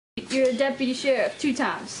You're a deputy sheriff 2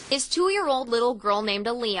 times. His 2-year-old little girl named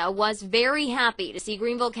Aaliyah was very happy to see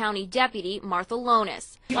Greenville County Deputy Martha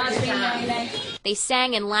Lonis. They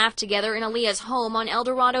sang and laughed together in Aaliyah's home on El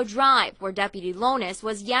Dorado Drive, where Deputy Lonis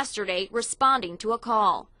was yesterday responding to a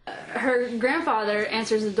call. Her grandfather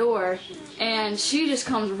answers the door, and she just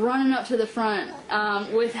comes running up to the front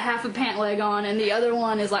with half a pant leg on, and the other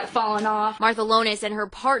one is like falling off. Martha Lonis and her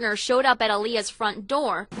partner showed up at Aaliyah's front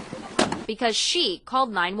door because she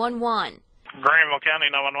called 911. Greenville County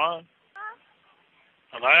 911.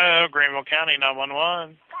 Hello, Greenville County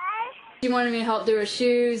 911. She wanted me to help do her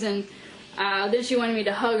shoes, and then she wanted me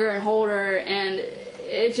to hug her and hold her, and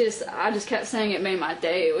I just kept saying it made my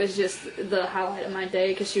day. It was just the highlight of my day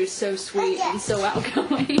because she was so sweet and so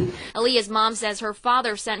outgoing. Aaliyah's mom says her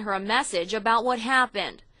father sent her a message about what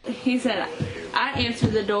happened. He said, I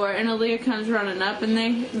answered the door, and Aaliyah comes running up,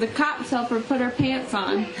 and the cops help her put her pants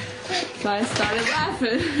on. So I started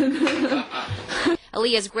laughing.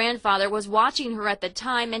 Aaliyah's grandfather was watching her at the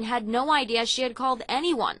time and had no idea she had called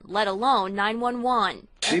anyone, let alone 911.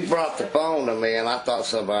 She brought the phone to me, and I thought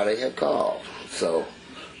somebody had called. So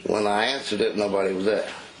when I answered it, nobody was there.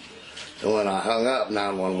 And when I hung up,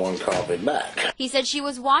 911 called me back. He said she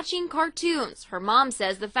was watching cartoons. Her mom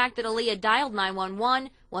says the fact that Aaliyah dialed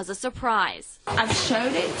 911 was a surprise. I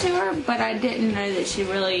showed it to her, but I didn't know that she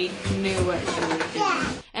really knew what she was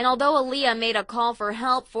doing. And although Aaliyah made a call for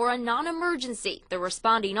help for a non-emergency, the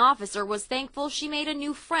responding officer was thankful she made a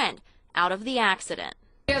new friend out of the accident.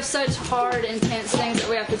 We have such hard, intense things that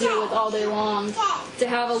we have to deal with all day long. To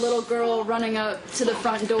have a little girl running up to the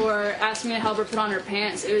front door, asking me to help her put on her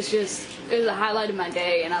pants, it was a highlight of my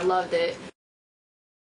day, and I loved it.